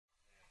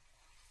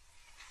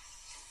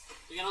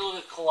We're going to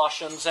look at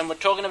Colossians, and we're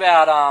talking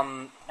about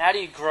how do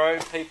you grow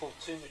people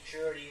to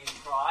maturity in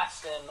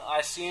Christ. And I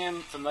assume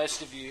for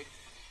most of you,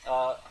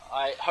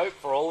 I hope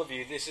for all of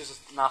you, this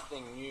is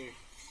nothing new.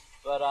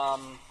 But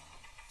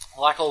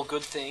like all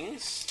good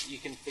things, you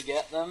can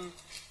forget them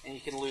and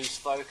you can lose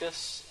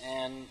focus.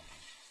 And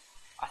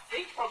I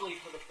think probably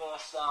for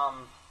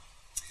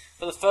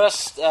the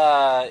first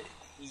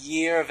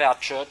year of our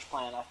church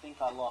plan, I think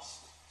I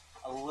lost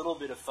a little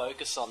bit of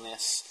focus on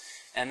this.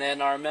 And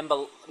then I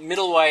remember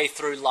middle way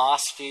through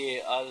last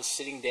year, I was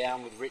sitting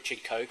down with Richard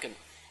Koken, and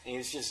he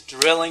was just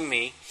drilling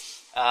me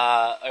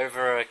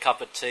over a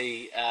cup of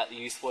tea at the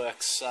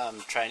YouthWorks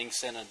training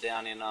centre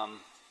down in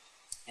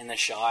the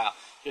Shire.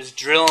 Just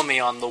drilling me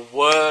on the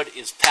Word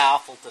is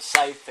powerful to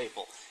save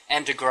people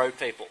and to grow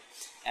people.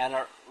 And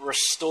it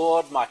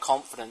restored my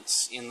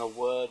confidence in the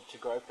Word to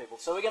grow people.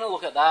 So we're going to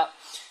look at that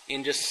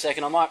in just a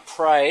second. I might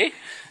pray,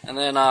 and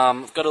then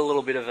I've got a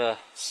little bit of a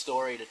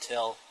story to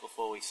tell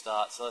before we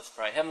start. So let's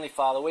pray. Heavenly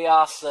Father, we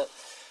ask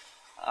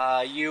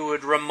that you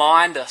would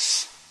remind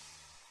us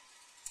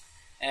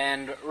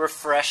and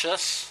refresh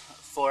us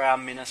for our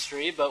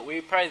ministry, but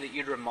we pray that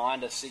you'd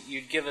remind us, that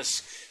you'd give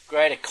us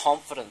greater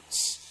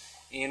confidence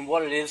in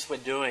what it is we're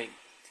doing,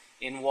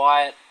 in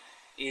why it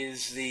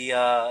is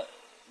the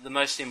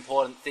most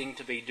important thing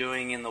to be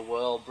doing in the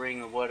world,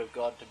 bringing the Word of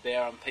God to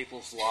bear on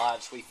people's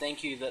lives. We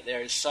thank you that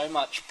there is so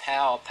much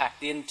power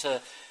packed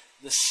into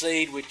the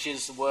seed which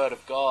is the Word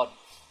of God,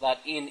 that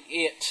in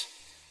it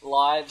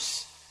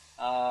lives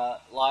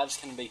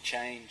can be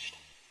changed.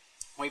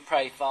 We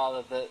pray,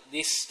 Father, that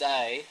this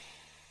day,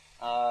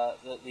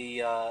 that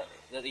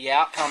the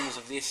outcomes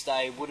of this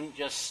day wouldn't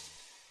just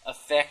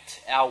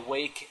affect our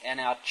week and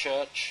our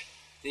church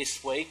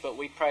this week, but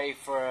we pray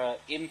for an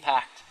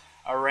impact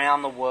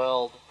around the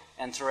world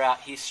and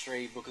throughout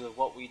history because of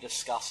what we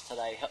discussed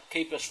today.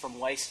 Keep us from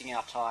wasting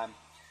our time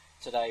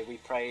today. We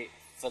pray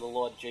for the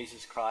Lord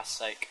Jesus Christ's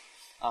sake.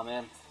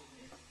 Amen.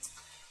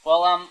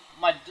 Well,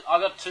 I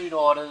got 2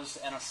 daughters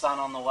and a son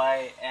on the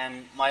way,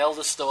 and my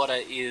eldest daughter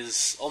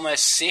is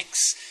almost 6,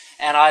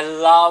 and I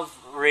love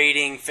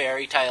reading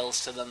fairy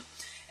tales to them.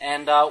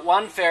 And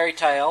one fairy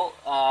tale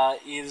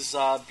is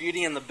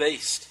Beauty and the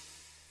Beast.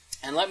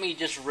 And let me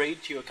just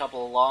read to you a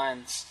couple of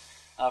lines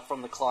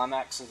from the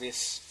climax of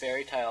this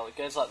fairy tale. It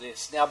goes like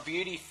this. Now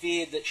Beauty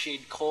feared that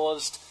she'd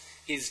caused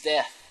his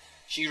death.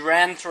 She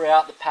ran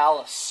throughout the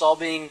palace,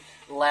 sobbing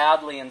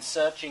loudly and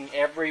searching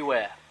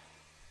everywhere.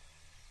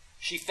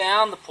 She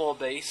found the poor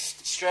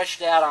beast,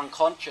 stretched out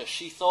unconscious.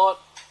 She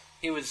thought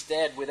he was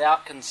dead.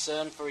 Without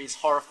concern for his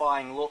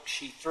horrifying look,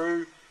 she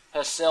threw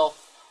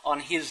herself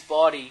on his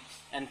body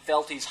and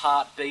felt his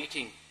heart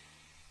beating.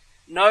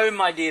 No,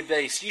 my dear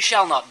beast, you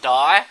shall not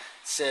die,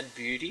 said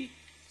Beauty.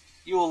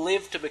 You will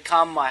live to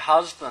become my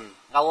husband.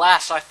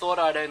 Alas, I thought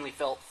I'd only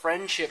felt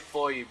friendship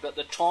for you, but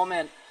the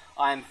torment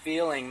I am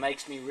feeling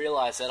makes me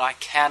realize that I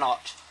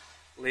cannot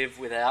live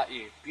without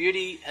you.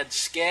 Beauty had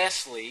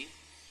scarcely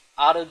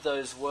uttered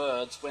those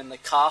words when the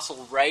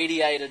castle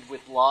radiated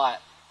with light.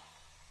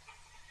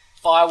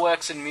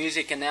 Fireworks and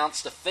music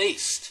announced a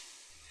feast.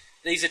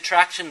 These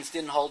attractions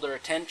didn't hold her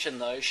attention,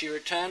 though. She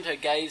returned her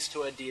gaze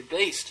to her dear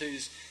beast,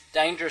 whose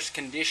dangerous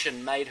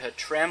condition made her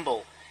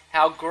tremble.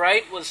 How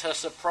great was her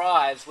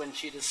surprise when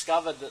she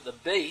discovered that the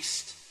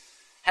beast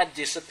had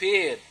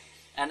disappeared,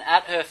 and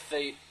at her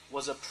feet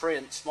was a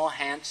prince more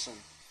handsome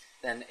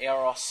than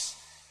Eros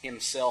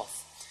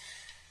himself.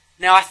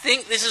 Now, I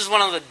think this is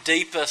one of the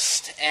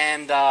deepest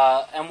and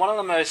one of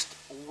the most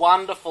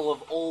wonderful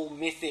of all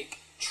mythic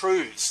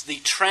truths, the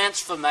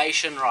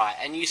transformation rite.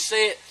 And you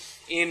see it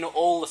in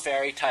all the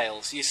fairy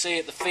tales. You see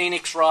it, the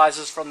phoenix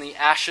rises from the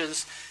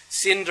ashes.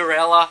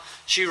 Cinderella,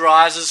 she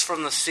rises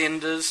from the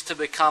cinders to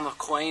become a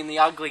queen. The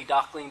ugly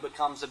duckling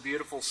becomes a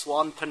beautiful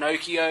swan.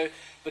 Pinocchio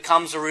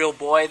becomes a real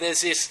boy.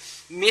 There's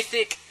this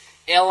mythic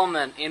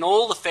element in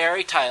all the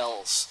fairy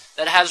tales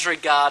that has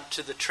regard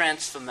to the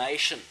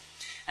transformation.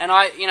 And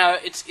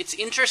it's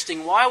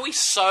interesting. Why are we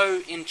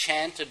so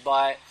enchanted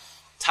by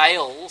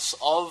tales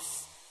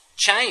of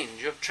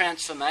change, of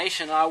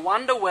transformation? And I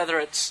wonder whether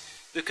it's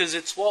because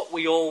it's what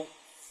we all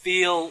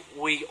feel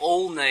we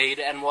all need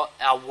and what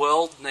our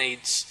world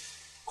needs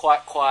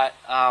quite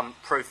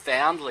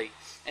profoundly.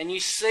 And you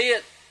see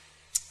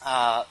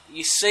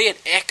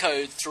it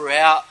echoed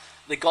throughout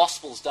the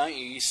Gospels, don't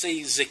you? You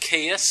see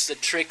Zacchaeus, the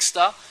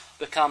trickster,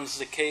 becomes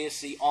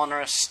Zacchaeus, the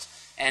honest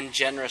and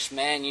generous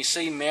man. You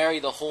see Mary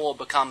the whore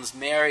becomes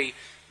Mary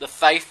the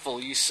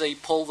faithful. You see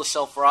Paul the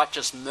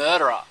self-righteous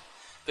murderer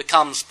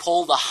becomes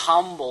Paul the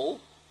humble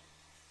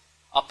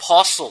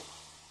apostle.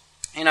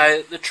 You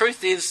know, the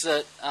truth is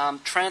that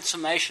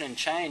transformation and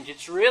change,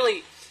 it's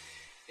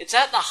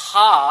at the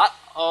heart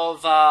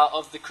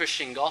of the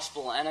Christian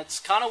gospel, and it's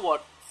kind of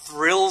what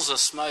thrills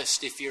us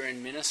most if you're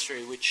in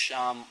ministry, which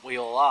we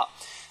all are.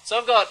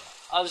 So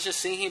I was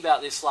just thinking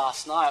about this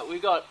last night.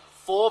 We've got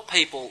 4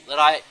 people that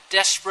I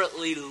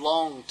desperately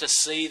long to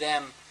see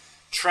them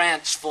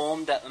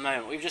transformed at the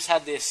moment. We've just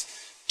had this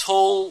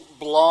tall,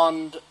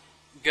 blonde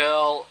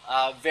girl,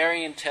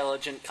 very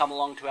intelligent, come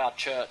along to our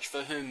church,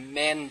 for whom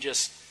men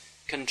just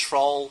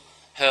control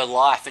her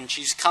life. And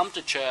she's come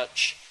to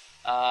church,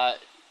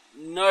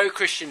 no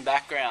Christian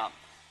background,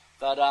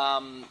 but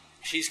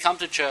she's come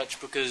to church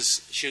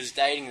because she was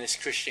dating this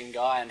Christian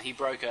guy and he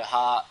broke her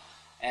heart,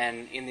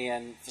 and in the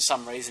end, for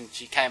some reason,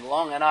 she came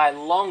along. And I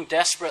longed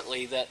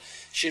desperately that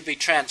she'd be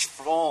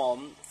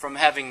transformed from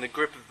having the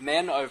grip of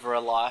men over her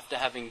life to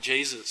having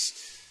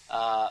Jesus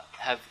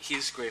have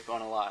his grip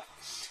on her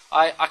life.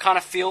 I kind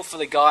of feel for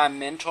the guy I'm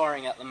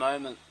mentoring at the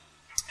moment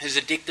who's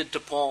addicted to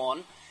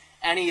porn,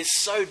 and he is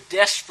so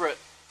desperate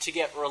to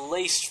get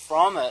released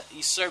from it.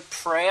 He's so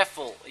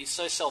prayerful, he's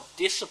so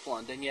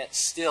self-disciplined, and yet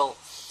still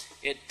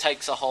it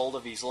takes a hold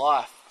of his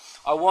life.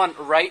 I want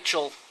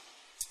Rachel,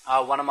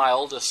 one of my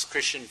oldest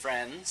Christian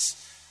friends,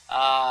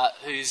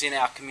 who's in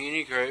our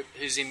community group,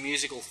 who's in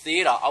musical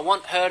theatre, I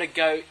want her to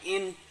go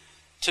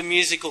into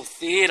musical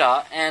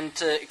theatre and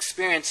to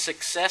experience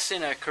success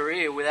in her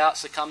career without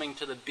succumbing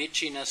to the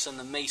bitchiness and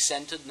the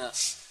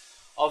me-centeredness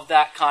of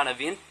that kind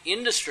of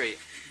industry.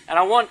 And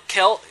I want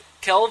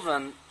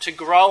Kelvin to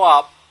grow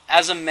up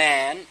as a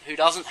man who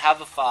doesn't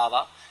have a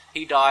father.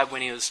 He died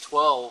when he was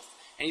 12.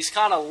 And he's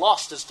kind of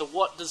lost as to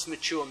what does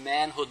mature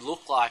manhood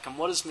look like, and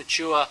what is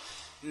mature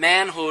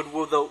manhood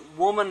with a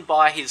woman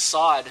by his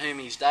side whom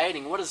he's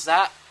dating. What does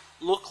that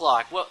look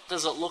like? What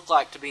does it look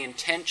like to be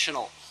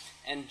intentional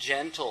and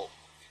gentle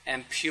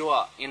and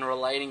pure in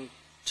relating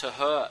to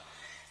her?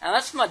 And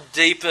that's my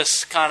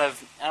deepest kind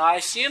of, and I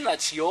assume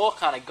that's your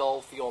kind of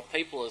goal for your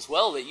people as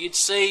well, that you'd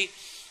see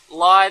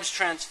lives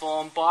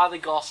transformed by the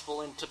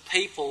gospel into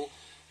people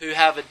who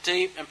have a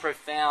deep and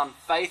profound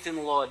faith in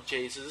the Lord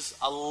Jesus,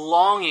 a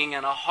longing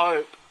and a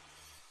hope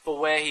for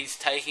where he's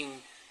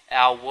taking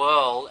our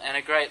world, and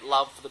a great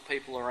love for the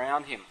people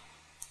around him.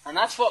 And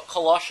that's what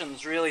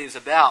Colossians really is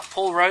about.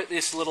 Paul wrote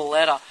this little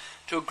letter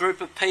to a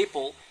group of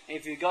people.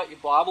 If you've got your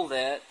Bible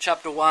there,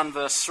 chapter 1,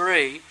 verse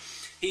 3,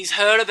 he's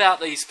heard about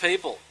these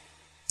people.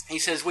 He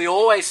says, "We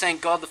always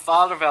thank God the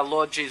Father of our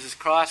Lord Jesus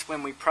Christ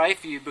when we pray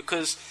for you,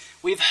 because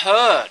we've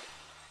heard."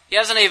 He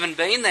hasn't even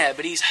been there,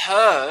 but he's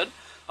heard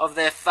of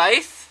their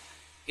faith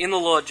in the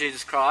Lord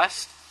Jesus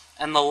Christ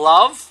and the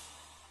love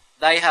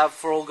they have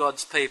for all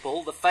God's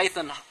people, the faith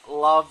and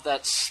love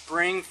that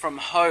spring from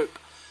hope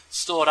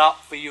stored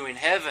up for you in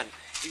heaven.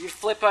 If you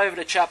flip over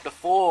to chapter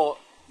 4,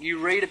 you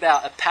read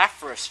about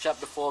Epaphras,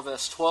 chapter 4,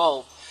 verse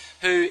 12,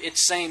 who it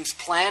seems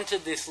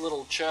planted this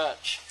little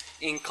church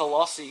in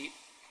Colossae.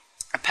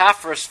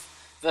 Epaphras,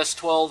 verse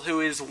 12, who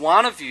is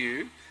one of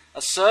you,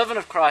 a servant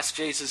of Christ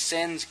Jesus,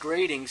 sends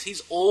greetings.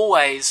 He's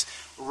always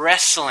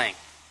wrestling.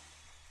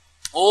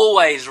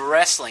 Always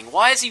wrestling.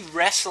 Why is he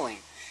wrestling?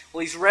 Well,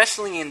 he's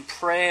wrestling in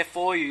prayer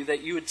for you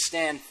that you would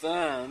stand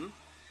firm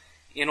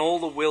in all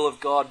the will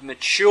of God,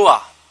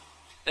 mature.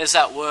 There's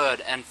that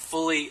word, and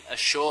fully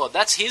assured.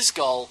 That's his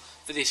goal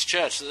for this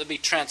church, that they'll be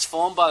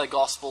transformed by the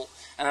gospel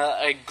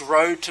and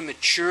grow to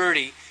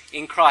maturity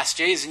in Christ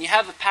Jesus. And you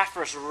have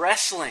Epaphras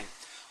wrestling.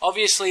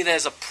 Obviously,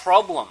 there's a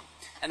problem,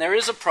 and there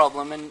is a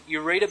problem, and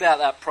you read about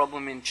that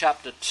problem in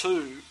chapter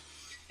 2,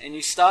 and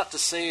you start to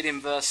see it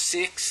in verse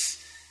 6,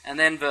 and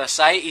then verse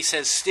 8. He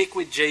says, stick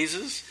with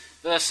Jesus.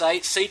 Verse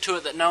 8, see to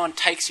it that no one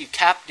takes you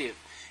captive.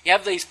 You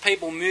have these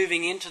people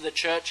moving into the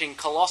church in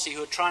Colossae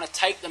who are trying to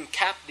take them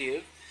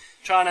captive,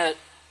 trying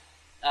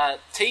to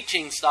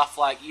teaching stuff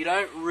like you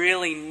don't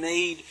really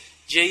need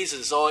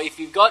Jesus, or if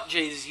you've got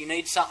Jesus, you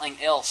need something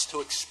else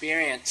to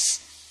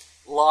experience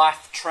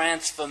life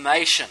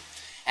transformation.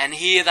 And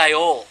here they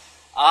all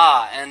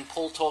are. And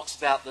Paul talks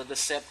about the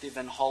deceptive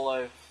and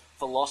hollow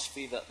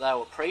philosophy that they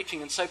were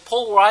preaching. And so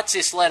Paul writes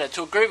this letter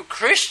to a group of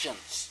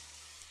Christians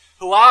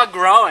who are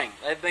growing.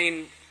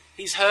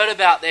 He's heard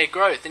about their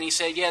growth, and he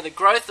said, the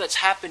growth that's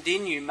happened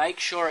in you, make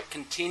sure it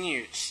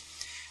continues.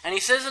 And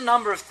he says a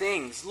number of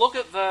things. Look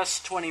at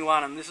verse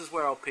 21, and this is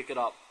where I'll pick it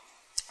up,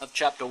 of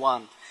chapter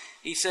 1.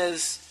 He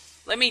says,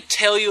 let me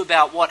tell you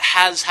about what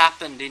has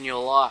happened in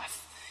your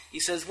life. He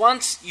says,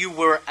 once you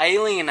were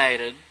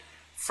alienated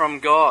from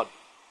God,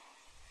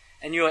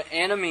 and you were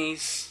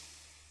enemies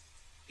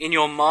in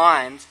your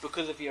minds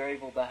because of your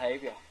evil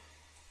behavior.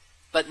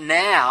 But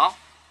now,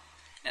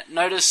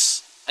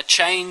 notice a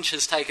change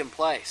has taken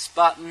place.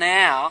 But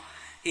now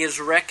he has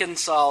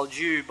reconciled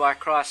you by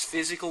Christ's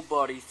physical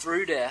body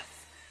through death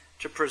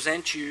to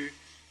present you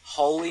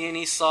holy in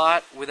his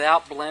sight,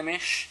 without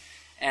blemish,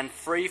 and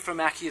free from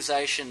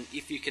accusation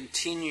if you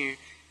continue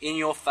in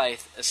your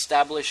faith,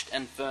 established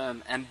and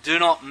firm, and do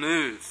not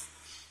move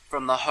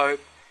from the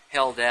hope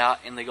held out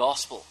in the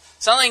gospel.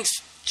 Something's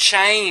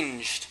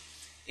changed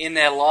in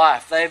their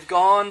life. They've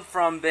gone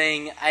from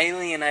being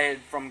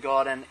alienated from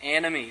God and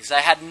enemies.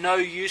 They had no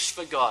use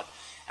for God.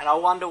 And I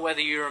wonder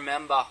whether you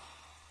remember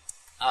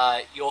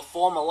your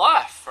former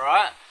life,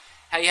 right?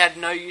 How you had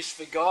no use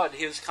for God.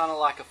 He was kind of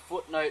like a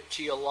footnote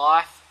to your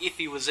life. If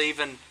he was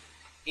even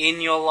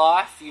in your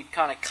life, you'd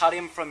kind of cut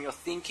him from your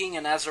thinking,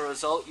 and as a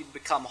result, you'd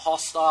become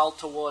hostile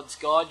towards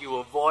God. You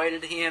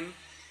avoided him.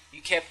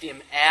 You kept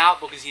him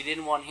out because you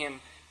didn't want him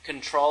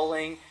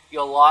controlling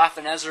your life,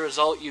 and as a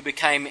result you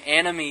became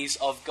enemies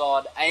of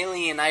God,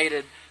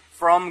 alienated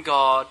from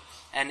God,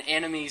 and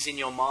enemies in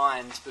your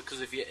minds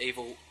because of your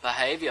evil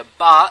behavior.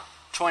 But,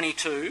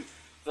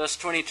 verse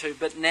 22,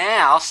 but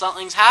now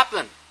something's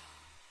happened.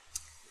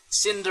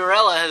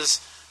 Cinderella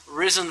has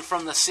risen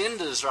from the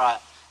cinders, right?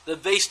 The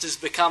beast has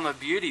become a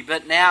beauty,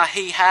 but now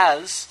he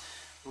has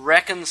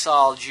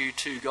reconciled you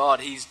to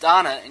God. He's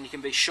done it, and you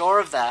can be sure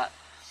of that,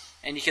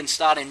 and you can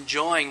start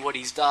enjoying what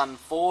he's done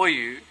for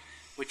you,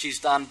 which he's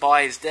done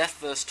by his death.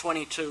 Verse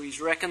 22,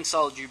 he's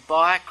reconciled you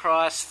by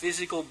Christ's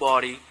physical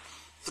body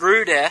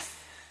through death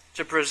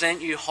to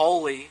present you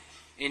holy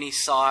in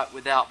his sight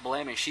without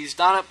blemish. He's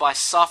done it by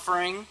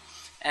suffering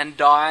and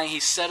dying.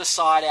 He's set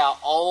aside our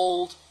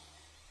old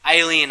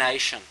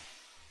alienation.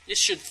 This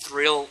should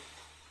thrill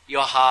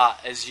your heart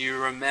as you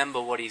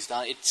remember what he's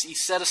done. He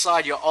set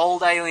aside your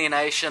old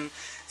alienation,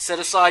 set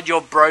aside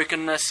your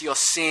brokenness, your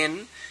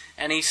sin,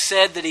 and he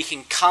said that he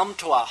can come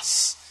to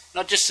us,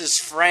 not just as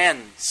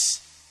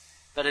friends,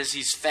 but as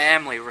his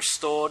family,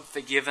 restored,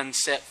 forgiven,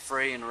 set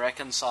free, and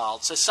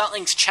reconciled. So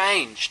something's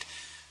changed.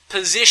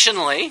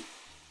 Positionally,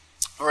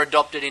 we're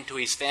adopted into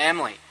his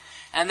family.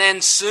 And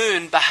then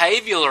soon,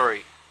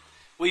 behaviourally.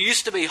 We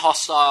used to be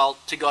hostile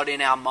to God in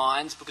our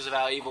minds because of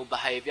our evil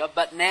behaviour,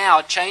 but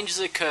now change has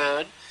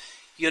occurred.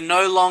 You're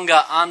no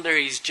longer under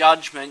his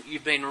judgment.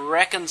 You've been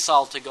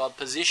reconciled to God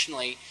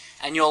positionally,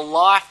 and your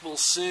life will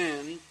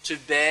soon to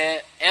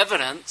bear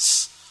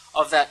evidence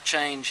of that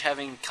change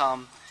having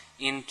come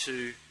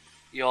into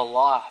your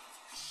life.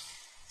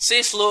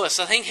 C.S. Lewis,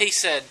 I think he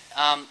said,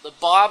 the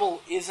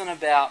Bible isn't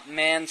about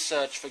man's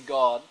search for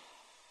God.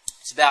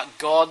 It's about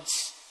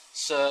God's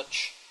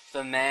search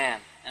for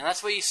man. And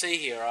that's what you see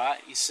here, right?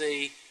 You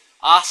see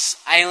us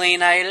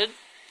alienated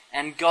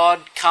and God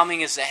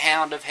coming as the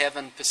hound of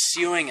heaven,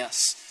 pursuing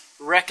us,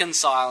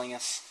 reconciling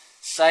us,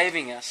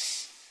 saving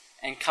us,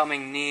 and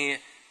coming near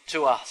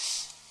to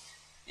us.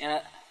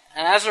 And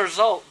as a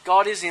result,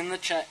 God is in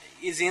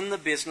the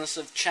business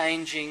of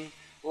changing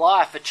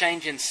life, a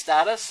change in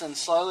status, and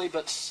slowly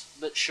but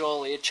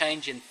surely a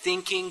change in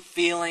thinking,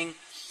 feeling,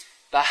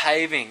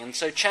 behaving. And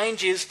so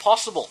change is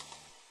possible,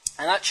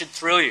 and that should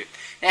thrill you.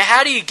 Now,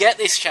 how do you get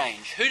this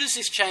change? Who does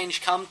this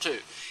change come to?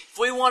 If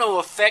we want to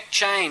affect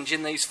change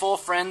in these 4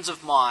 friends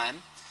of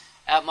mine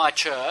at my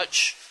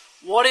church,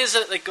 what is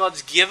it that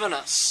God's given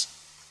us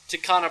to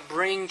kind of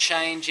bring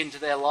change into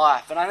their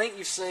life? And I think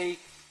you see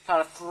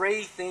kind of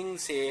 3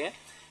 things here.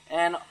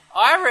 And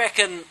I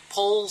reckon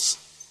Paul's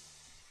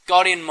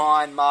got in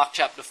mind Mark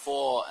chapter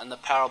 4 and the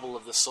parable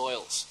of the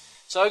soils.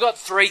 So I've got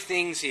 3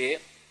 things here.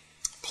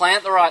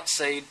 Plant the right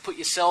seed, put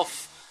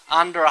yourself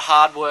under a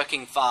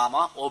hard-working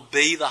farmer, or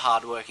be the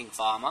hard-working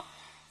farmer.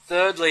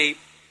 Thirdly,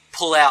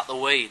 pull out the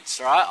weeds,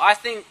 right? I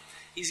think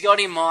he's got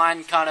in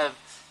mind kind of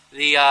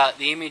the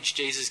image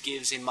Jesus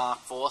gives in Mark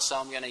 4, so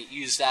I'm going to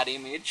use that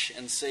image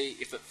and see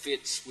if it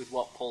fits with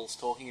what Paul's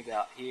talking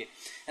about here.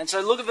 And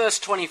so look at verse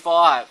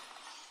 25.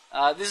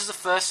 This is the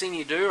first thing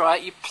you do,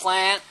 right? You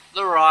plant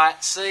the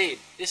right seed.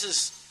 This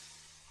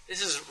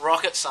is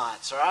rocket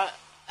science, right?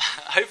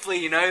 Hopefully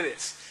you know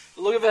this.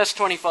 But look at verse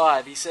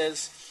 25. He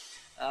says,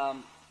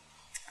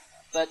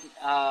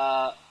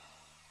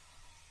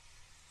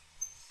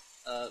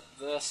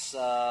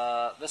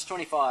 verse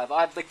 25,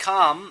 I've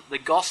become the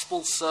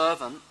gospel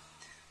servant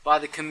by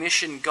the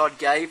commission God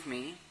gave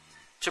me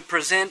to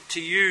present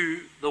to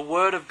you the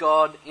word of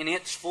God in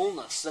its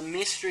fullness, the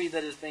mystery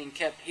that has been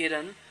kept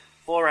hidden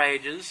for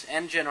ages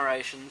and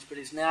generations, but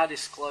is now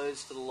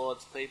disclosed to the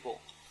Lord's people.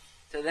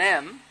 To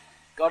them,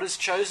 God has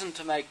chosen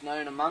to make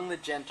known among the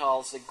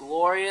Gentiles the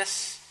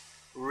glorious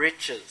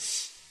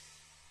riches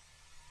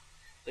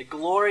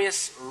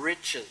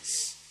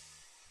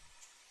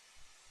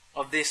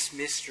of this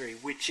mystery,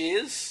 which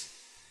is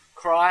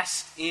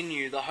Christ in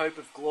you, the hope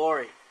of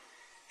glory.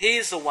 He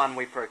is the one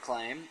we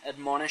proclaim,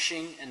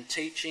 admonishing and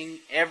teaching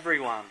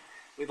everyone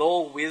with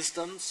all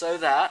wisdom, so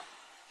that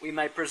we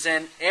may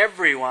present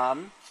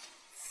everyone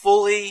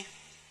fully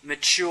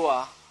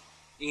mature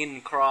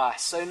in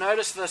Christ. So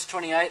notice verse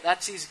 28,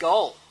 that's his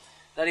goal,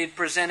 that he'd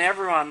present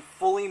everyone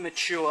fully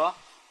mature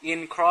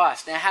in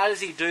Christ. Now how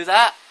does he do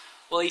that?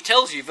 Well, he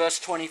tells you, verse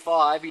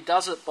 25, he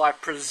does it by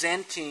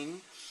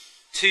presenting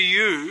to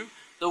you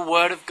the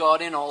Word of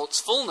God in all its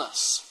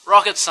fullness.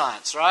 Rocket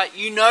science, right?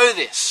 You know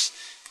this,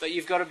 but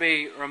you've got to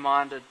be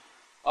reminded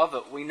of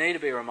it. We need to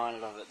be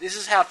reminded of it. This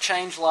is how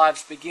changed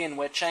lives begin,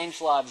 where changed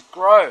lives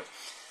grow.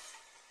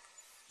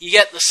 You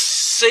get the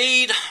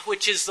seed,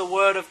 which is the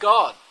Word of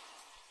God,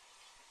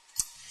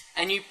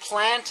 and you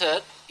plant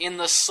it in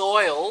the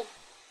soil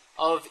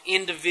of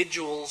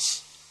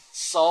individuals'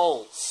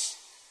 souls.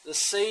 The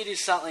seed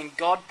is something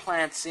God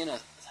plants in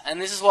it. And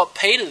this is what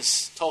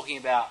Peter's talking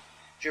about.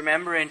 Do you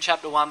remember in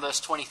chapter 1 verse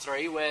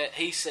 23 where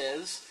he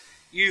says,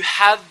 you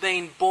have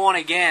been born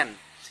again.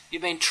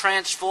 You've been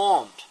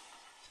transformed.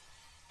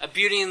 A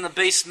Beauty and the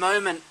Beast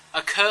moment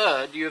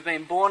occurred. You have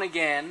been born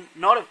again,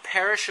 not of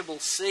perishable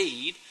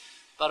seed,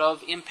 but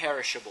of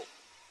imperishable,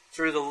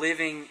 through the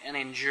living and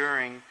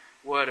enduring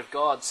Word of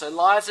God. So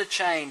lives are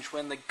changed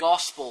when the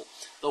gospel,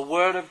 the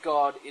Word of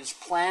God, is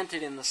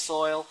planted in the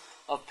soil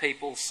of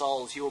people's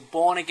souls. You were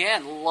born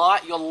again.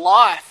 Your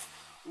life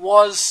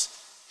was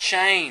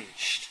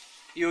changed.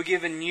 You were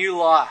given new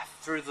life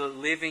through the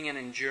living and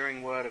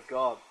enduring Word of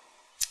God.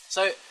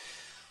 So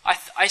I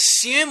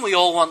assume we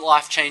all want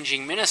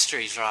life-changing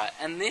ministries, right?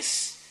 And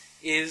this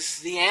is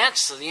the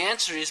answer. The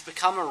answer is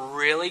become a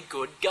really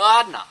good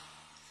gardener.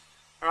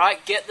 All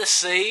right, get the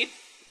seed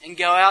and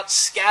go out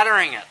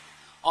scattering it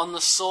on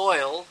the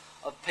soil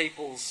of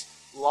people's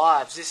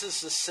lives. This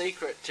is the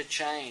secret to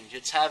change.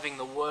 It's having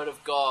the Word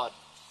of God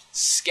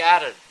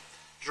scattered,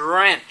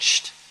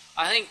 drenched.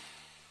 I think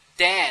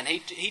Dan,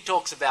 he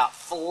talks about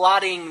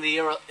flooding the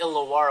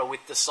Illawarra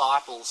with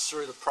disciples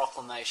through the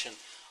proclamation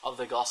of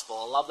the gospel.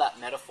 I love that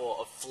metaphor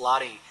of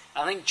flooding.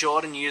 I think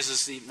Jordan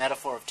uses the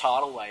metaphor of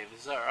tidal wave.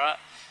 Is that right?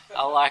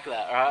 I like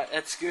that. All right,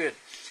 that's good.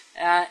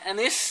 And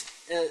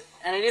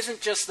it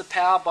isn't just the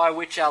power by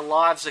which our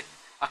lives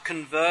are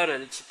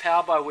converted. It's the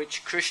power by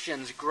which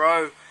Christians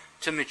grow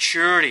to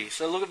maturity.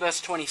 So look at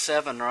verse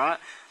 27, right?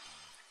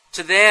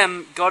 To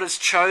them, God has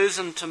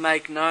chosen to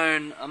make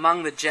known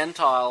among the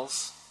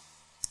Gentiles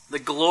the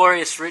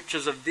glorious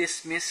riches of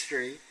this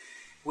mystery,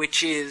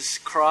 which is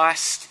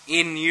Christ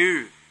in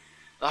you,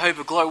 the hope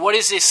of glory. What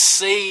is this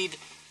seed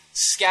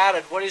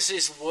scattered? What is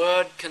this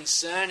word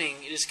concerning?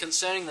 It is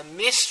concerning the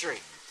mystery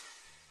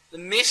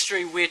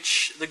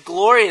which, the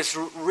glorious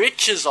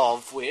riches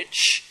of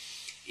which,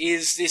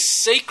 is this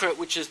secret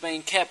which has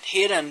been kept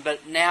hidden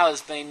but now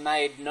has been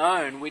made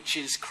known, which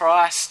is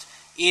Christ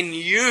in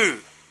you.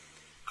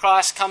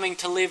 Christ coming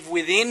to live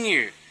within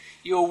you.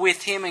 You are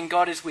with Him and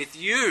God is with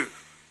you.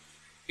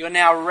 You are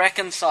now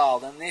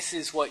reconciled, and this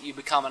is what you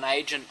become an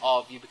agent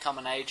of. You become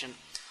an agent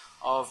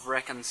of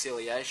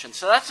reconciliation.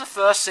 So that's the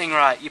first thing,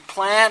 right? You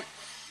got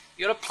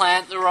to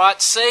plant the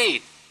right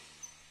seed.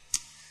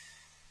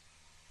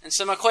 And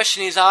so my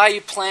question is, are you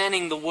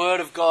planting the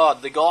Word of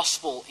God, the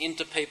gospel,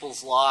 into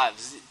people's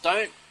lives?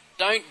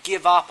 Don't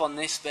give up on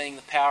this being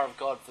the power of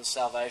God for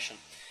salvation.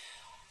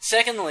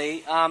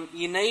 Secondly,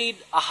 you need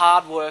a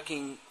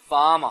hard-working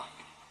farmer.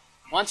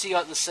 Once you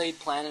got the seed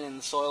planted in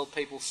the soil of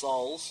people's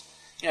souls,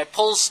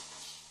 Paul's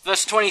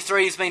verse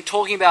 23 has been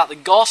talking about the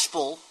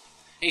gospel.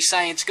 He's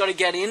saying it's got to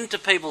get into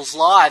people's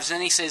lives.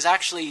 And he says,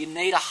 actually, you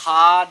need a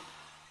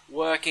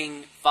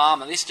hard-working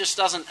farmer. This just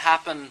doesn't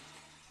happen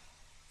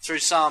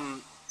through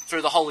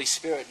the Holy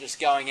Spirit just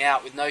going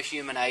out with no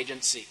human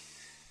agency.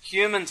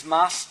 Humans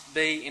must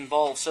be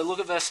involved. So look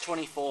at verse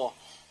 24.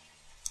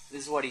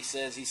 This is what he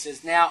says. He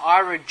says, now I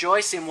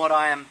rejoice in what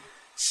I am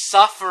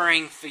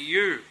suffering for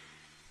you,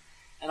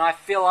 and I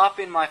fill up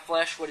in my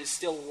flesh what is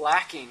still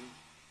lacking.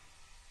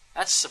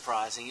 That's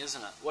surprising,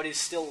 isn't it? What is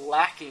still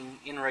lacking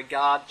in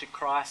regard to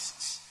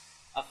Christ's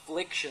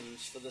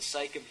afflictions for the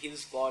sake of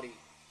His body,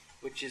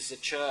 which is the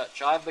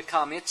church. I have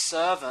become its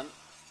servant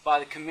by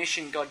the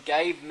commission God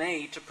gave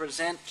me to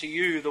present to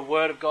you the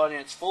Word of God in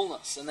its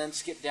fullness. And then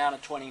skip down to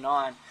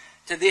 29.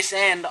 To this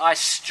end I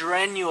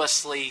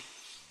strenuously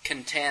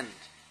contend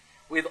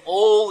with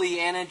all the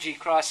energy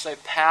Christ so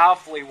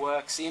powerfully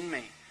works in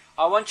me.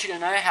 I want you to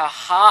know how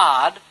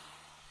hard,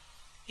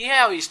 hear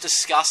how he's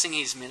discussing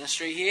his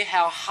ministry, hear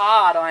how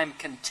hard I am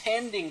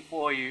contending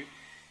for you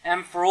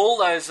and for all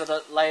those that are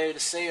at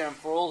Laodicea and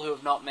for all who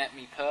have not met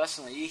me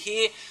personally. You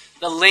hear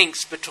the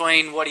links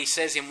between what he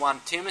says in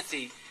 1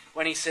 Timothy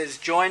when he says,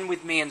 join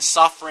with me in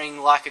suffering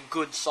like a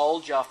good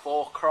soldier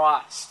for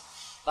Christ.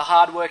 The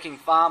hard-working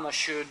farmer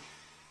should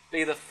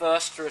be the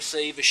first to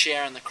receive a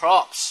share in the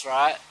crops,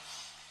 right?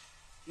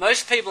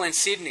 Most people in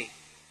Sydney,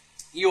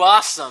 you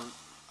ask them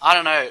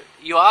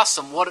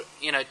what,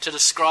 to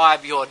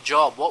describe your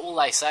job, what will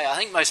they say? I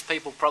think most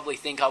people probably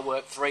think I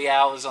work 3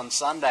 hours on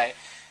Sunday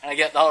and I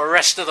get the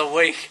rest of the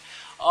week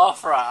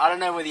off, right? I don't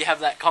know whether you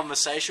have that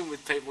conversation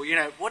with people,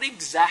 what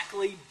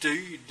exactly do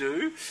you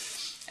do?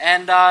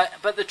 And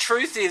but the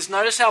truth is,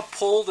 notice how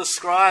Paul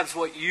describes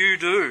what you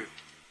do.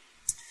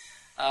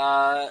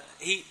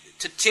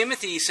 To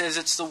Timothy, he says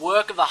it's the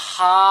work of a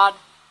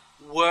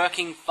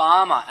hard-working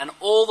farmer, and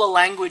all the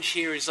language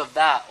here is of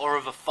that, or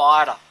of a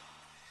fighter.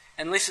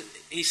 And listen,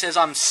 he says,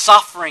 I'm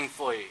suffering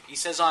for you. He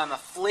says, I'm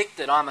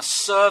afflicted, I'm a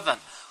servant,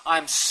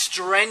 I'm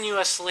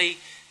strenuously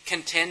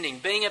contending.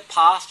 Being a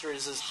pastor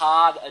is as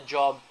hard a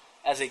job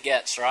as it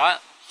gets, right?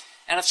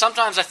 And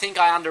sometimes I think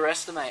I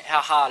underestimate how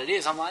hard it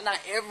is. I'm like, no,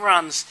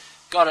 everyone's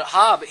got it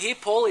hard. But here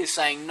Paul is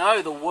saying,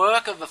 no, the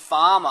work of a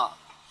farmer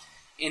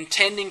in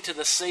tending to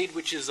the seed,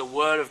 which is the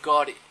Word of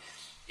God,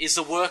 is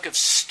the work of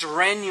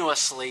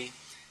strenuously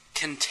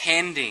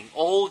contending.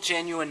 All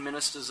genuine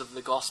ministers of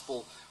the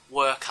gospel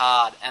work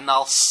hard, and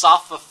they'll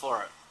suffer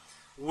for it,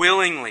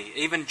 willingly,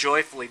 even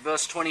joyfully.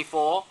 Verse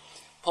 24,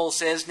 Paul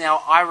says,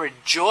 now I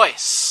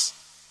rejoice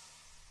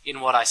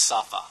in what I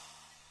suffer.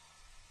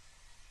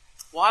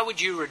 Why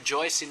would you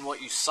rejoice in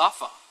what you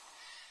suffer?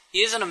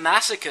 He isn't a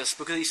masochist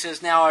because he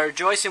says, now I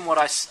rejoice in what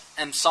I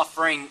am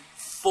suffering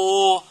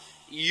for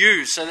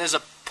you. So there's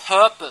a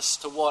purpose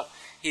to what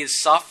he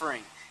is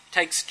suffering. He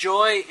takes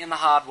joy in the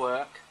hard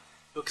work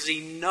because he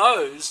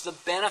knows the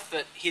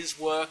benefit his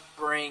work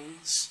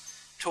brings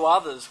to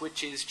others,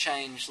 which is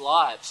changed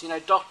lives.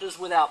 Doctors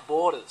Without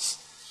Borders,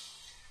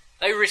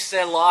 They risk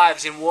their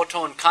lives in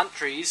war-torn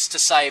countries to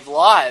save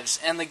lives.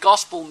 And the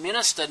gospel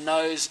minister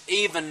knows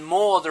even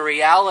more the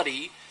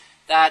reality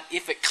that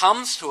if it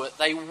comes to it,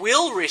 they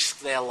will risk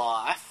their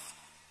life,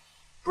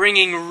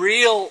 bringing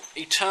real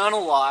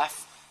eternal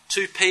life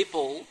to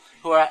people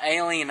who are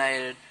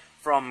alienated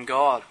from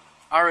God.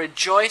 I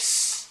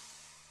rejoice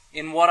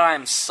in what I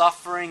am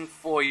suffering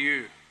for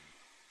you,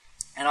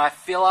 and I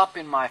fill up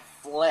in my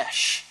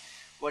flesh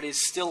what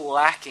is still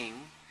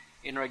lacking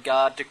in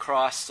regard to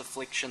Christ's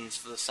afflictions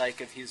for the sake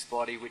of his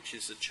body, which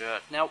is the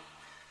church. Now,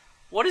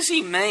 what does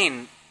he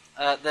mean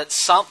that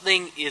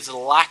something is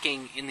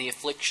lacking in the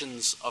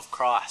afflictions of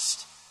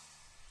Christ?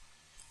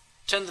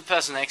 Turn to the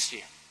person next to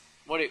you.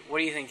 What do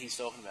you think he's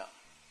talking about?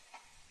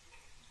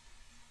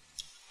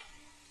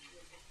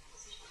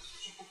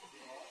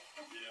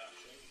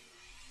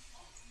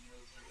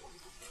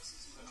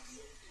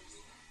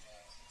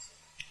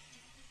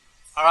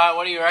 All right,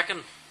 what do you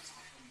reckon?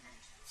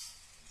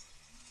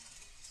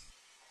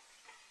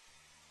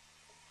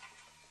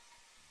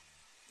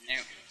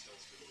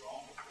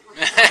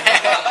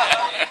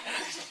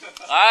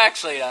 I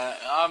actually don't.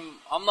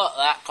 I'm not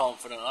that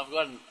confident. I've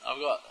got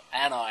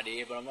an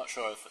idea, but I'm not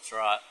sure if it's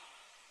right.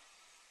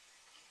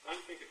 I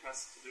don't think it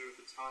has to do with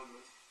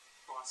atonement.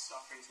 Christ's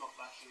suffering is not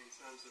lacking in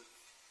terms of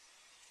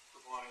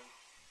providing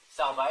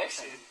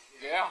Salvation.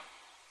 Yeah.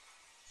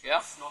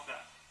 It's not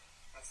that.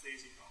 That's the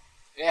easy part.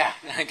 Yeah.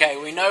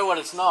 Okay. We know what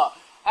it's not.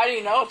 How do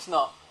you know it's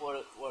not what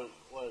it's?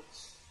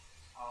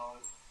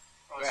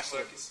 Christ's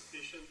work is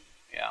sufficient.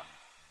 Yeah.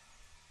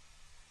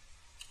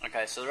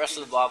 Okay. So the rest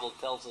of the Bible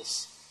tells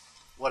us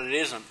what it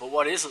isn't, but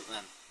what is it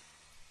then?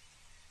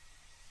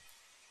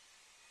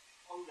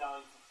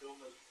 Ongoing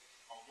fulfillment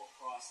of what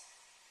Christ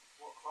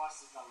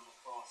has done on the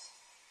cross,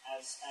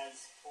 as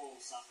Paul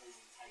suffers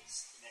and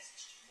takes the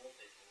message to more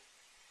people,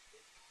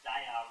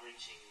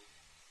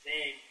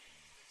 they're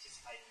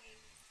participating in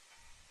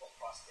what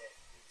Christ's death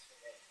means for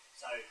them.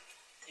 So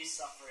his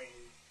suffering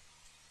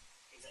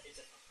is a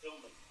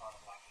fulfillment kind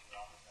of lacking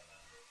rather than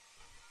a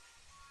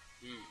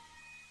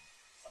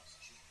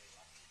substitutionary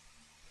lacking.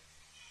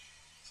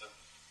 So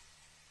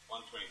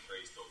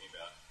 123 is talking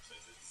about, so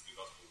it says, this is the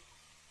gospel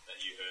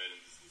that you heard,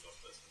 and this is the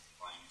gospel that's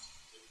proclaimed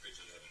to the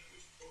creature of heaven,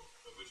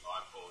 of which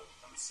I, Paul, have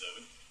become a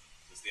servant.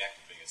 So it's the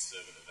act of being a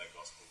servant of that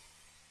gospel.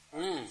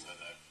 So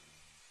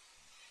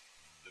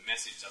the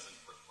message doesn't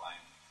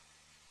proclaim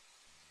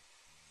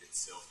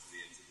itself to the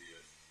ends of the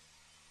earth.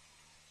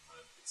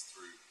 It's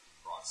through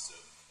Christ's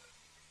servant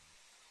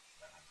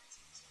that happens.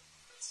 So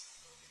that's,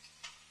 I think,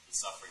 the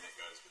suffering that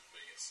goes with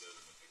being a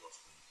servant of the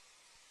gospel.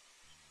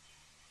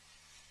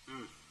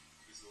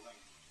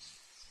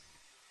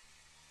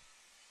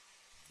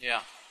 Yeah.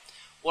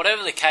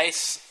 Whatever the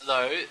case,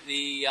 though,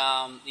 the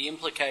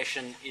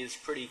implication is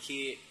pretty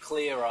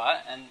clear, right?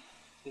 And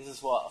this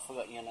is what, I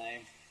forgot your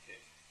name,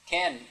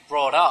 Ken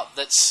brought up,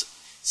 that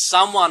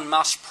someone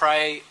must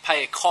pay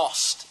a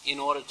cost in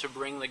order to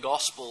bring the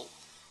gospel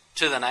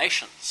to the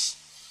nations.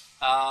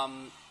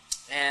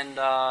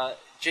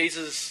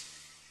 Jesus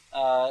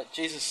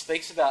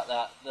speaks about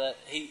that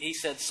he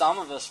said some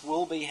of us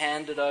will be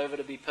handed over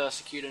to be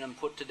persecuted and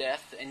put to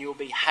death, and you'll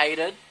be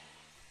hated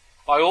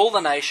by all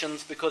the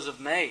nations because of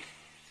me.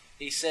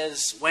 He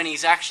says, when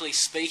he's actually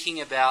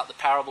speaking about the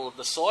parable of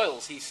the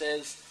soils, he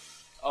says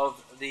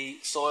of the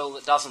soil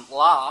that doesn't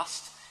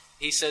last,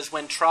 he says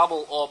when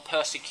trouble or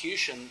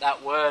persecution,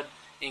 that word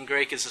in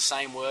Greek is the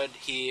same word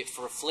here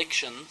for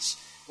afflictions,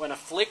 when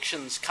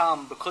afflictions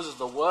come because of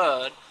the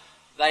word,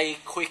 they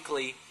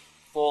quickly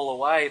fall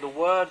away. The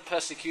word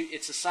persecute,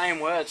 it's the same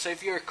word. So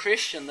if you're a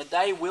Christian, the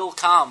day will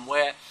come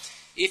where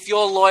if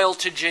you're loyal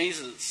to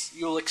Jesus,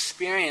 you'll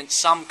experience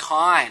some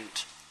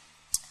kind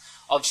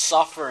of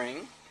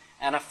suffering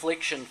and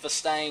affliction for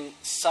staying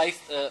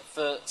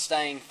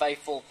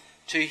faithful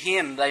to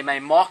him. They may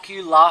mock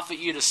you, laugh at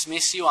you,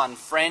 dismiss you,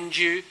 unfriend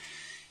you.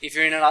 If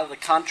you're in another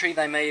country,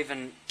 they may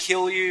even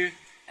kill you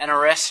and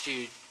arrest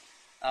you.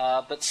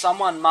 But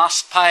someone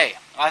must pay.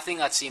 I think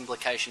that's the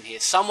implication here.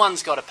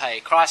 Someone's got to pay.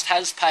 Christ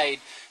has paid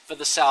for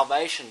the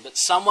salvation, but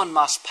someone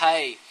must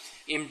pay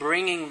in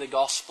bringing the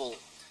gospel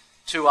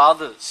to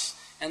others.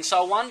 And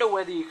so I wonder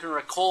whether you can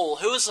recall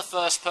who was the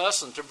first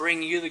person to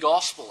bring you the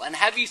gospel, and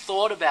have you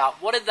thought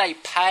about what did they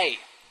pay?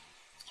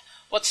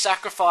 What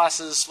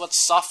sacrifices, what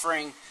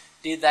suffering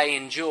did they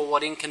endure?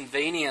 What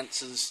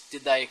inconveniences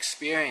did they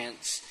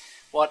experience?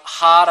 What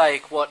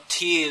heartache, what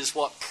tears,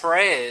 what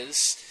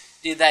prayers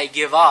did they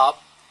give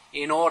up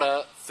in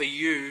order for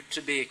you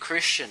to be a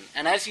Christian?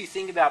 And as you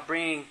think about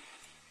bringing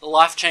the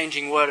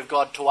life-changing word of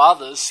God to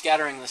others,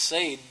 scattering the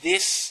seed,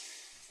 this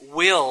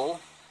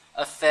will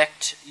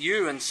affect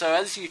you. And so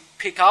as you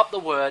pick up the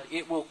word,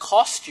 it will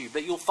cost you,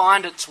 but you'll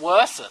find it's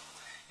worth it.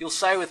 You'll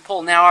say with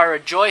Paul, now I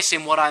rejoice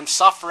in what I'm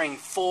suffering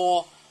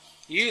for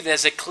you.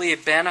 There's a clear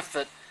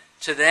benefit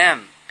to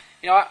them.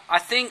 You know, I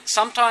think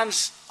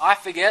sometimes I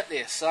forget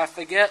this. I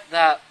forget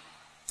that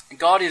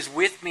God is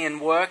with me and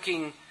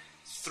working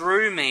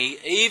through me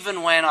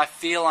even when I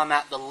feel I'm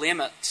at the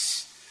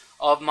limits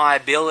of my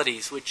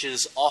abilities, which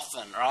is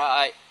often,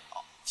 right?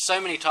 So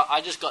many times,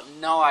 I just got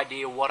no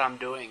idea what I'm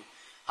doing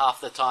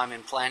half the time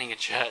in planning a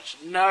church.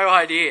 No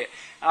idea.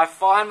 I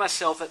find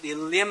myself at the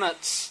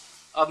limits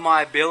of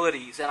my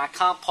abilities, and I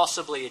can't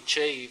possibly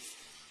achieve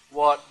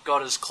what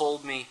God has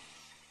called me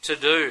to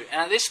do.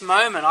 And at this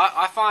moment,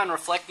 I find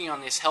reflecting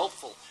on this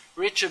helpful.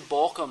 Richard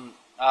Bauckham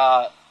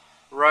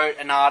wrote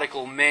an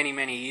article many,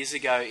 many years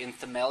ago in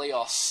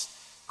Themelios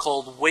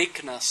called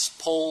Weakness,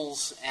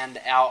 Paul's and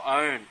Our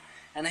Own.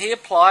 And he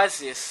applies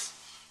this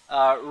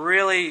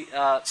really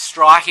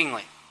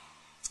strikingly.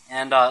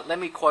 And let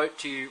me quote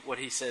to you what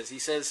he says. He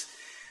says,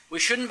 "We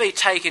shouldn't be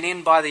taken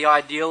in by the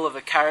ideal of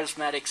a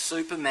charismatic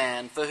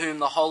Superman for whom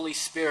the Holy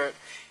Spirit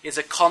is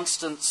a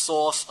constant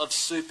source of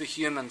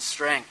superhuman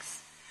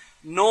strength.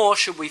 Nor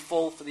should we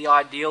fall for the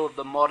ideal of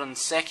the modern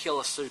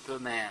secular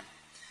Superman,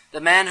 the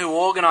man who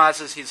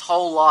organizes his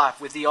whole life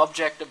with the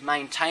object of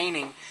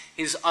maintaining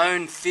his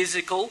own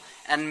physical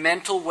and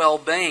mental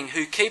well-being,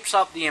 who keeps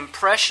up the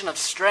impression of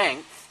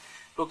strength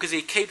because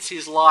he keeps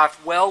his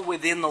life well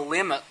within the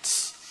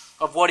limits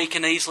of what he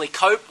can easily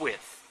cope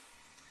with.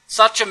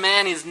 Such a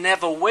man is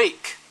never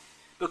weak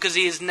because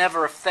he is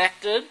never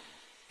affected,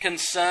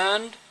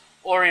 concerned,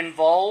 or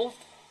involved,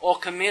 or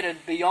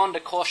committed beyond a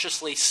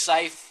cautiously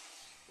safe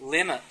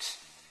limit."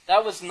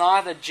 That was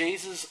neither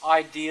Jesus'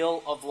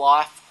 ideal of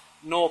life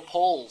nor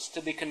Paul's.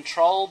 To be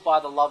controlled by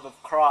the love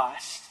of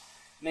Christ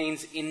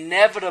means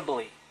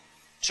inevitably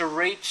to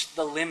reach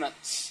the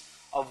limits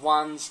of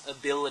one's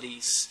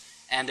abilities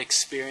and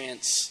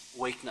experience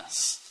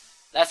weakness.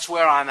 That's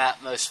where I'm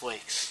at most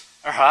weeks,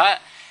 all right?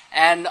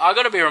 And I've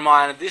got to be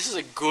reminded this is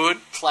a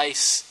good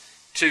place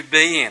to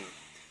be in,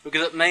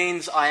 because it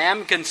means I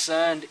am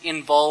concerned,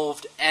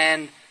 involved,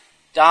 and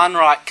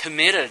downright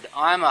committed.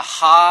 I'm a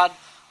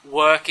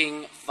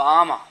hard-working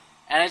farmer,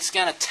 and it's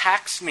going to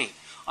tax me.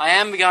 I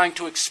am going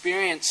to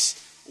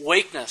experience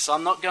weakness.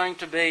 I'm not going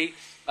to be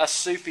a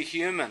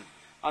superhuman,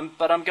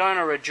 but I'm going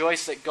to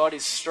rejoice that God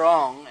is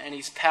strong and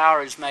His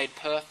power is made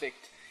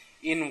perfect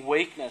in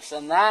weakness.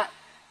 And that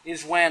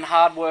is when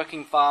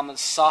hard-working farmers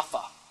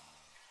suffer.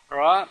 All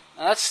right?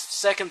 And that's the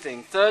second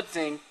thing. Third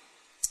thing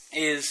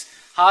is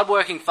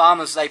hard-working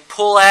farmers, they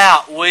pull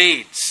out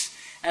weeds.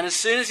 And as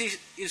soon as he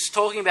is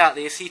talking about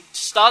this, he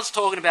starts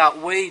talking about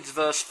weeds,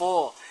 verse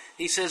 4.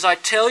 He says, "I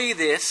tell you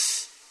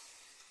this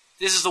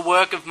is the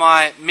work of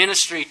my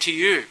ministry to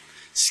you,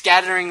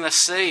 scattering the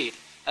seed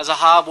as a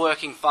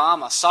hard-working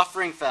farmer,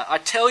 suffering for it. I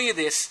tell you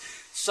this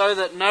so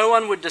that no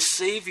one would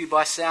deceive you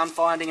by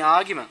sound-finding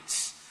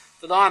arguments.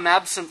 For though I am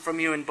absent from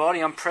you in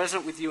body, I am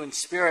present with you in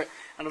spirit,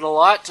 and I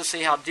delight to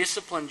see how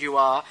disciplined you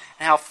are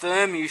and how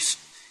firm you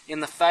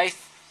in the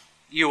faith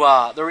you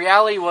are." The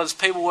reality was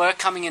people were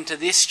coming into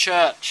this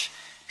church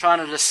trying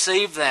to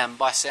deceive them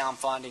by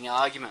sound-finding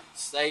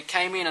arguments. They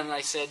came in and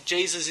they said,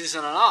 Jesus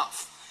isn't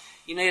enough.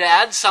 You need to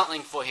add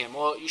something for him,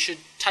 or you should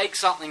take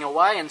something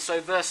away. And so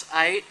verse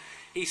 8,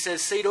 he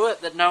says, "See to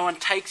it that no one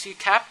takes you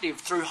captive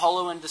through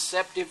hollow and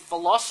deceptive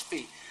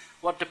philosophy,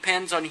 what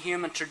depends on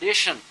human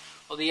tradition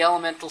or the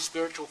elemental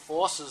spiritual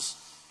forces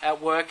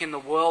at work in the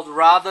world,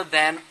 rather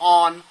than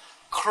on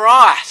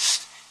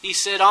Christ." He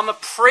said, I'm a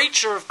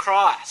preacher of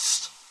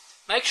Christ.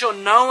 Make sure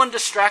no one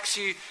distracts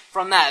you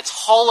from that.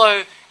 It's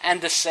hollow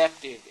and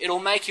deceptive. It'll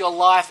make your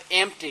life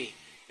empty.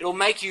 It'll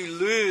make you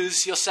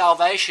lose your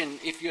salvation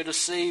if you're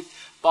deceived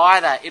by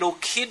that. It'll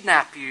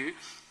kidnap you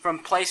from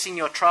placing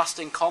your trust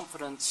and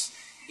confidence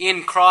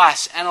in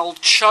Christ, and it'll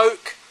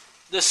choke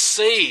the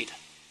seed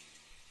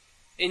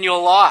in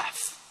your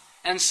life.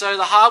 And so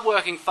the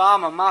hard-working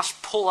farmer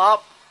must pull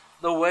up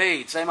the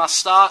weeds. They must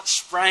start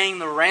spraying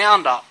the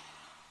Roundup,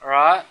 all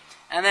right?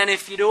 And then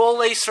if you do all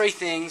these three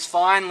things,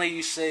 finally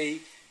you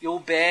see you'll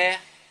bear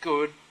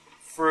good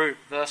fruit.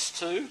 Verse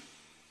 2,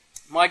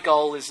 "My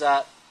goal is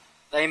that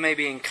they may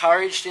be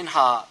encouraged in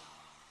heart,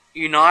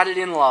 united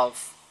in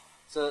love,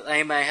 so that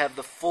they may have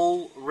the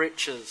full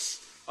riches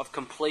of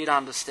complete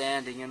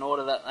understanding, in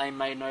order that they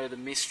may know the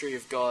mystery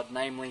of God,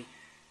 namely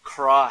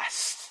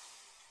Christ."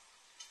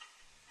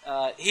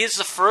 Here's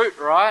the fruit,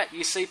 right?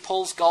 You see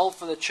Paul's goal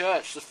for the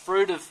church, the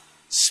fruit of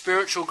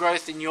spiritual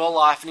growth in your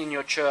life and in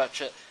your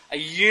church, a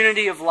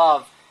unity of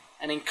love,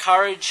 an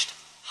encouraged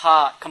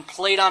heart,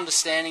 complete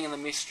understanding of the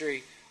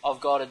mystery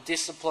of God, a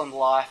disciplined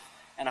life,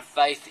 and a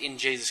faith in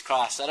Jesus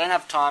Christ. I don't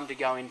have time to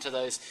go into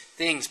those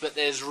things, but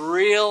there's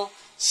real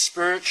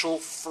spiritual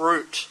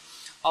fruit.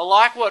 I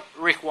like what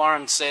Rick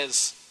Warren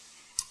says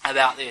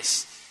about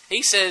this.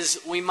 He says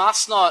we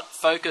must not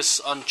focus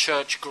on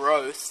church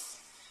growth.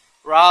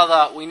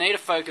 Rather, we need to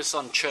focus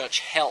on church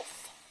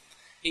health.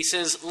 He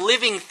says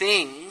living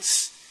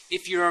things,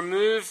 if you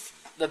remove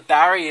the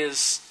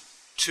barriers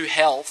to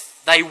health,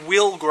 they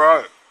will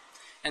grow.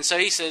 And so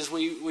he says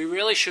we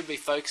really should be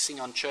focusing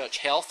on church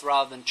health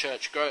rather than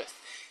church growth.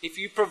 If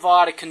you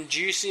provide a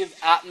conducive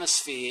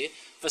atmosphere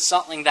for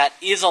something that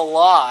is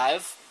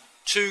alive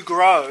to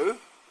grow,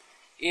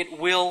 it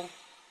will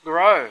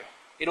grow.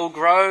 It'll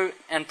grow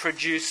and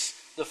produce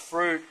the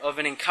fruit of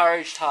an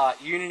encouraged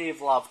heart, unity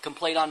of love,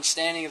 complete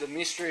understanding of the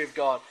mystery of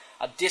God,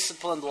 a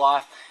disciplined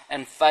life,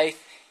 and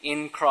faith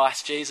in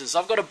Christ Jesus.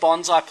 I've got a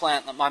bonsai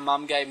plant that my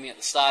mum gave me at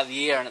the start of the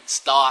year, and it's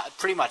died,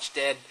 pretty much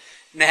dead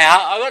now.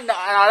 I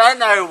don't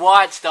know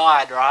why it's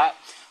died, right?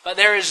 But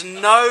there is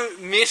no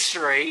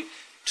mystery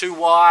to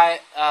why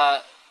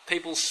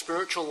people's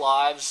spiritual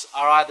lives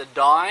are either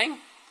dying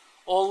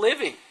or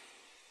living.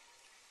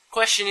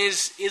 Question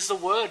is the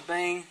word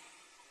being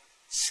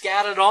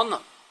scattered on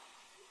them?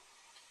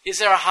 Is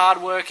there a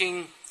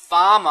hard-working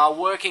farmer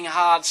working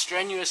hard,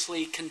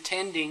 strenuously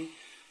contending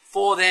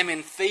for them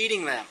and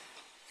feeding them?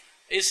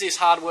 Is this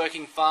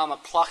hard-working farmer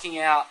plucking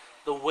out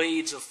the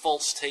weeds of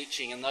false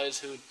teaching and those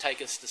who would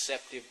take us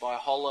deceptive by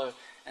hollow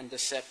and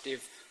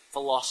deceptive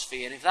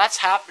philosophy? And if that's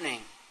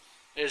happening,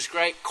 there's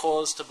great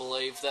cause to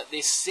believe that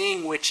this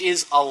thing which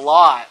is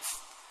alive,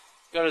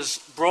 God has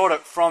brought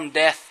it from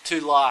death to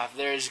life.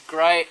 There is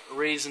great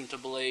reason to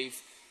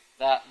believe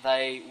that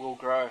they will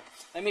grow.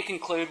 Let me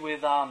conclude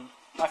with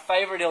my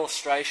favourite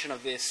illustration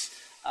of this.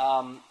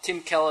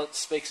 Tim Keller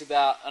speaks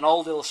about an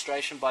old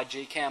illustration by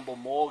G. Campbell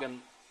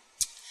Morgan.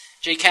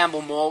 G.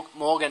 Campbell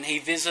Morgan, he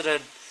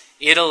visited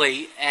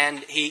Italy and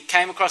he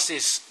came across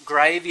this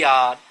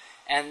graveyard,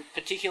 and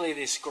particularly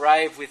this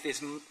grave with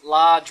this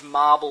large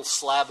marble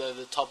slab over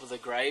the top of the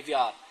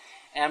graveyard.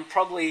 And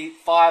probably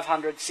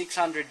 500,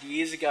 600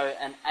 years ago,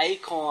 an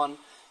acorn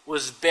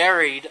was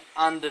buried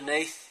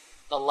underneath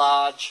the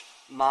large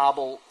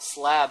marble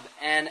slab.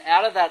 And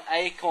out of that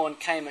acorn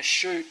came a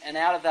shoot, and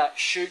out of that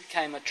shoot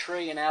came a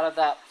tree, and out of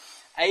that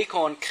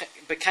acorn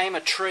became a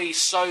tree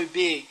so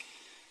big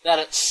that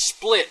it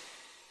split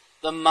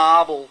the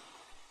marble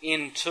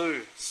in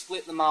two,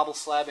 split the marble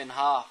slab in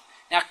half.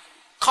 Now,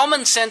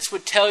 common sense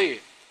would tell you,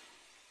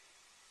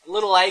 a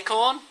little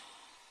acorn,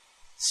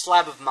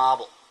 slab of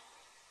marble.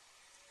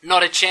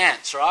 Not a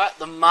chance, right?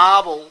 The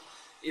marble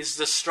is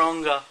the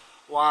stronger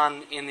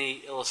one in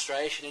the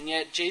illustration. And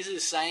yet Jesus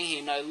is saying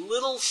here, no,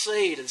 little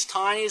seed, as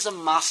tiny as a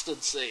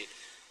mustard seed,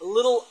 a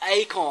little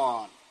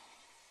acorn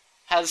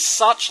has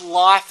such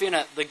life in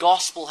it. The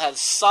gospel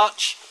has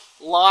such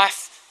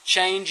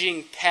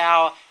life-changing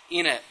power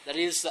in it that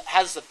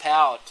has the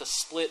power to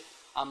split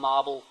a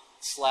marble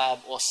slab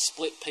or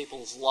split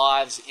people's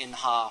lives in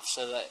half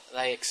so that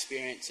they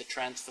experience a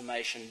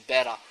transformation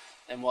better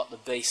than what the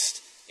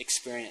beast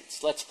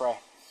experienced. Let's pray.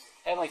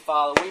 Heavenly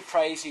Father, we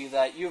praise you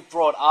that you've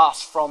brought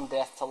us from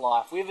death to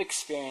life. We've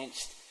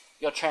experienced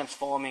your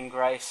transforming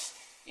grace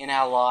in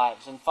our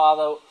lives. And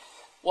Father,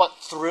 what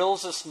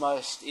thrills us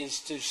most is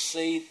to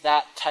see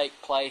that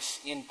take place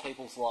in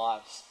people's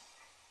lives.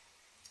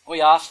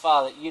 We ask,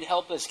 Father, that you'd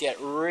help us get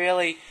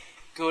really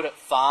good at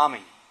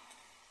farming,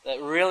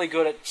 that really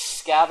good at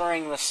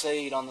scattering the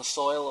seed on the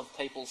soil of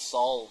people's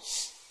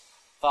souls.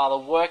 Father,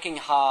 working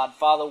hard.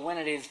 Father, when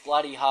it is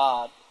bloody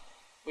hard,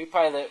 we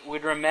pray that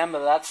we'd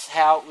remember that's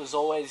how it was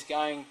always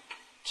going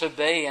to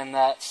be, and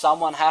that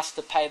someone has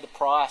to pay the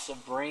price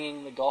of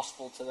bringing the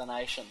gospel to the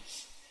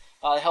nations.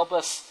 Father, help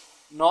us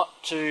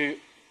not to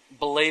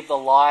believe the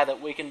lie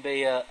that we can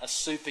be a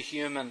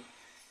superhuman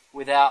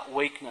without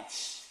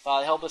weakness.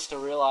 Father, help us to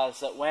realize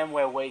that when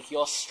we're weak,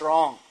 you're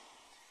strong.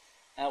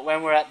 And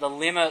when we're at the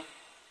limit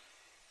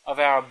of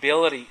our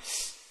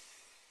abilities,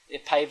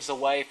 it paves the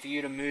way for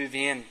you to move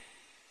in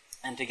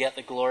and to get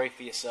the glory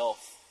for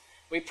yourself.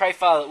 We pray,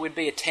 Father, that we'd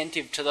be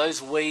attentive to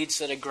those weeds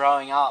that are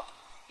growing up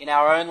in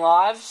our own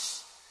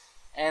lives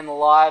and the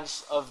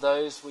lives of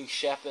those we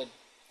shepherd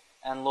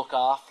and look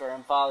after.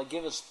 And Father,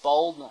 give us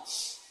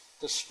boldness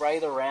to spray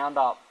the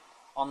Roundup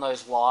on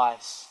those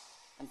lives.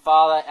 And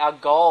Father, our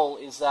goal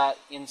is that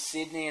in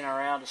Sydney and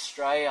around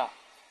Australia,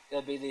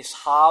 there'd be this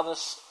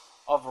harvest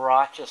of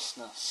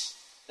righteousness,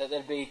 that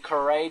there'd be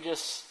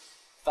courageous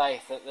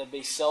faith, that there'd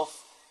be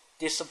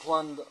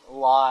self-disciplined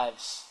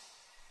lives.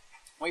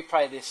 We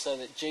pray this so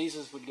that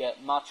Jesus would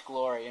get much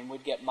glory and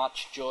would get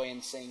much joy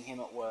in seeing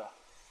him at work.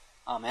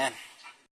 Amen.